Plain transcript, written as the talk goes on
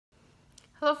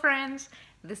Hello friends,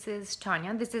 this is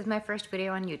Tanya. This is my first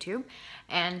video on YouTube,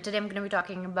 and today I'm going to be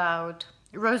talking about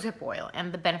rosehip oil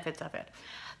and the benefits of it.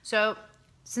 So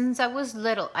since I was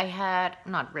little, I had,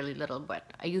 not really little, but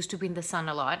I used to be in the sun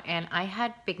a lot, and I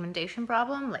had pigmentation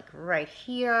problem like right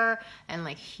here and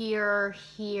like here.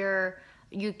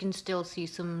 You can still see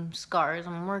some scars.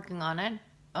 I'm working on it.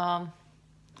 And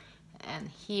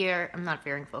here, I'm not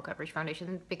wearing full coverage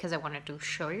foundation because I wanted to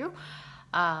show you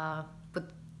with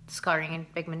scarring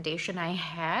and pigmentation I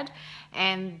had.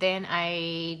 And then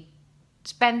I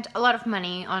spent a lot of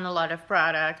money on a lot of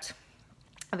products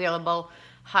available,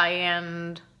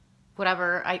 high-end,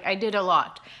 whatever. I did a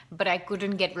lot, but I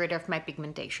couldn't get rid of my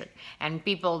pigmentation. And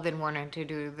people then wanted to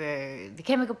do the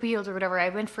chemical peels or whatever. I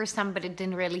went for some, but it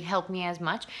didn't really help me as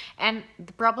much. And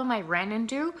the problem I ran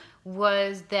into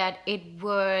was that it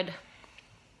would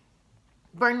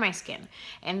burn my skin,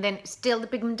 and then still the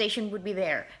pigmentation would be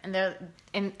there, and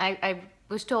I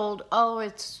was told, oh,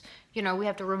 it's, you know, we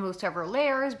have to remove several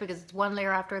layers because it's one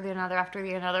layer after the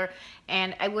another,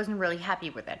 and I wasn't really happy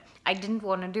with it. I didn't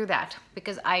want to do that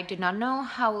because I did not know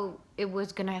how it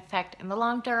was going to affect in the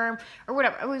long term or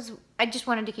whatever. I just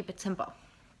wanted to keep it simple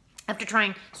after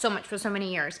trying so much for so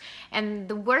many years. And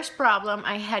the worst problem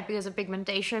I had because of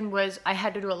pigmentation was I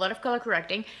had to do a lot of color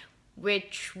correcting,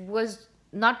 which was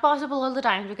not possible all the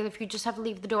time, because if you just have to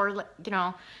leave the door, you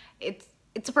know,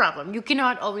 it's a problem. You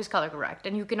cannot always color correct,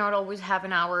 and you cannot always have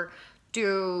an hour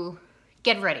to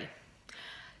get ready.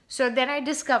 So then I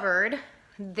discovered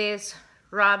this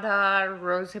Radha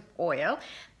rosehip oil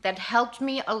that helped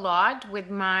me a lot with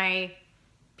my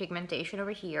pigmentation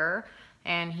over here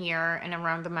and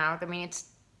around the mouth. I mean, it's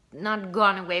not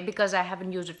gone away because I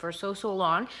haven't used it for so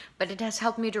long, but it has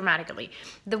helped me dramatically.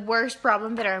 The worst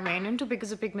problem that I ran into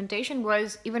because of pigmentation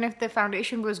was, even if the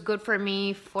foundation was good for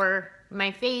me for my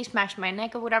face, matched my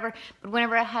neck or whatever, but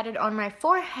whenever I had it on my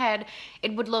forehead,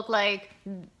 it would look like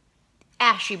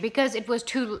ashy because it was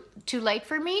too light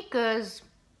for me, because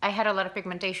I had a lot of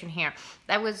pigmentation here.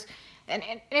 And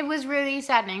it was really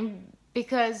saddening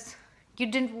because you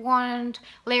didn't want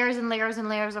layers and layers and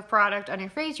layers of product on your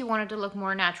face. You wanted to look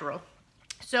more natural.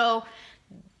 So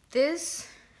this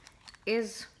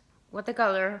is what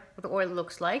the oil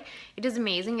looks like. It is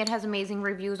amazing. It has amazing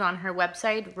reviews on her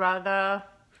website,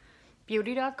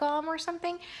 radhabeauty.com or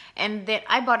something. And then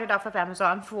I bought it off of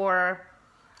Amazon for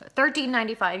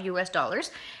 $13.95 US,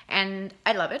 and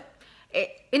I love it.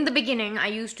 In the beginning, I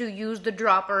used to use the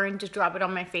dropper and just drop it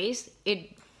on my face.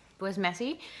 It was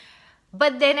messy.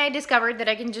 But then I discovered that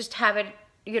I can just have it,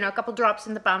 you know, a couple drops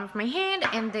in the palm of my hand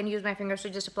and then use my fingers to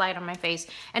just apply it on my face.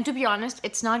 And to be honest,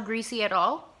 it's not greasy at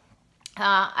all.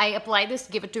 I apply this,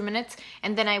 give it 2 minutes,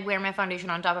 and then I wear my foundation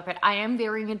on top of it. I am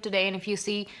wearing it today, and if you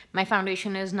see, my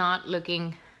foundation is not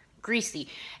looking greasy.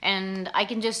 And I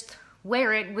can just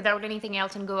wear it without anything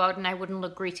else and go out, and I wouldn't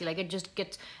look greasy. Like, it just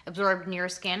gets absorbed in your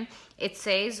skin. It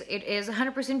says it is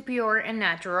 100% pure and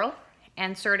natural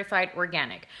and certified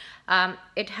organic.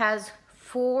 It has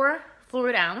 4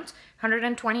 fluid ounce,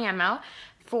 120 ml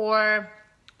for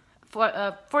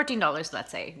 $14,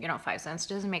 let's say, you know, 5 cents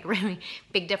doesn't make a really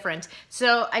big difference.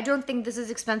 So I don't think this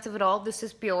is expensive at all. This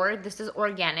is pure, this is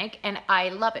organic, and I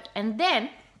love it. And then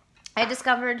I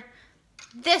discovered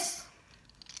this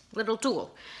little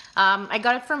tool. I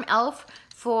got it from Elf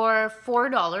for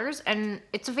 $4, and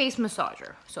it's a face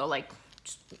massager. So like,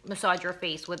 just massage your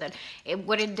face with it.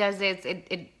 What it does is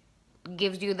it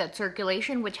gives you that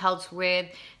circulation, which helps with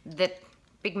the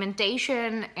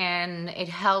pigmentation, and it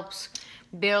helps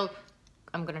build,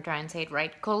 I'm gonna try and say it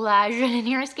right, collagen in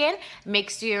your skin.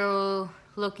 Makes you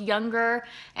look younger,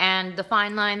 and the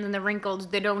fine lines and the wrinkles,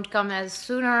 they don't come as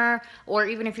sooner, or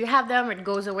even if you have them, it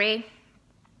goes away.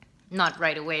 Not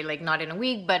right away, like not in a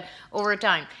week, but over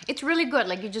time. It's really good.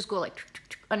 Like, you just go like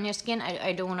on your skin.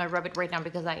 I don't want to rub it right now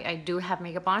because I do have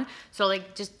makeup on. So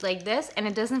like, just like this, and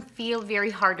it doesn't feel very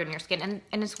hard on your skin,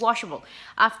 and it's washable.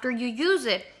 After you use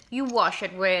it, you wash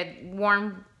it with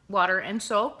warm water and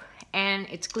soap, and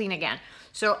it's clean again.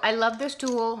 So I love this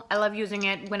tool. I love using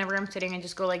it whenever I'm sitting and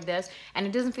just go like this, and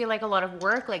it doesn't feel like a lot of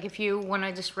work. Like, if you want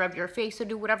to just rub your face or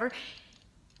do whatever,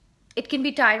 it can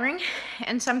be tiring,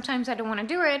 and sometimes I don't want to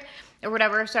do it or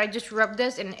whatever, so I just rub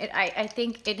this, and I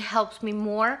think it helps me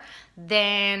more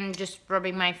than just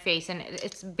rubbing my face. And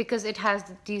it's because it has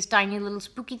these tiny little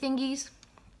spooky thingies.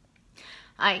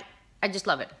 I just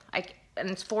love it. And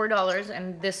it's $4,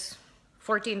 and this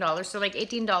 $14, so like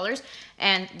 $18,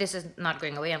 and this is not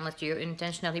going away unless you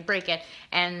intentionally break it,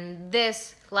 and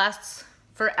this lasts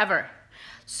forever.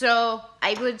 So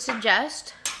I would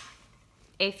suggest,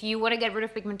 if you want to get rid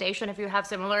of pigmentation, if you have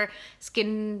similar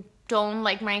skin tone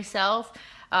like myself,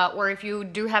 or if you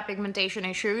do have pigmentation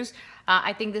issues,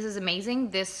 I think this is amazing.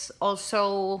 This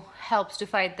also helps to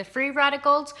fight the free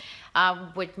radicals,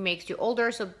 which makes you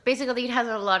older. So basically it has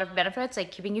a lot of benefits,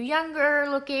 like keeping you younger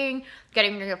looking,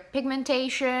 getting rid of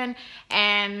pigmentation,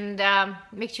 and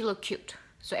makes you look cute.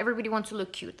 So everybody wants to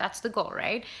look cute. That's the goal,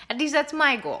 right? At least that's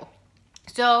my goal.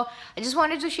 So I just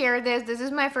wanted to share this. This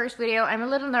is my first video. I'm a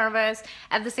little nervous.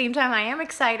 At the same time, I am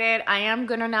excited. I am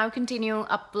gonna now continue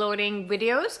uploading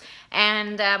videos.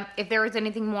 And if there is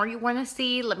anything more you wanna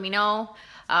see, let me know.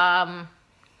 I'll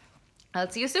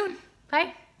see you soon.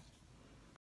 Bye.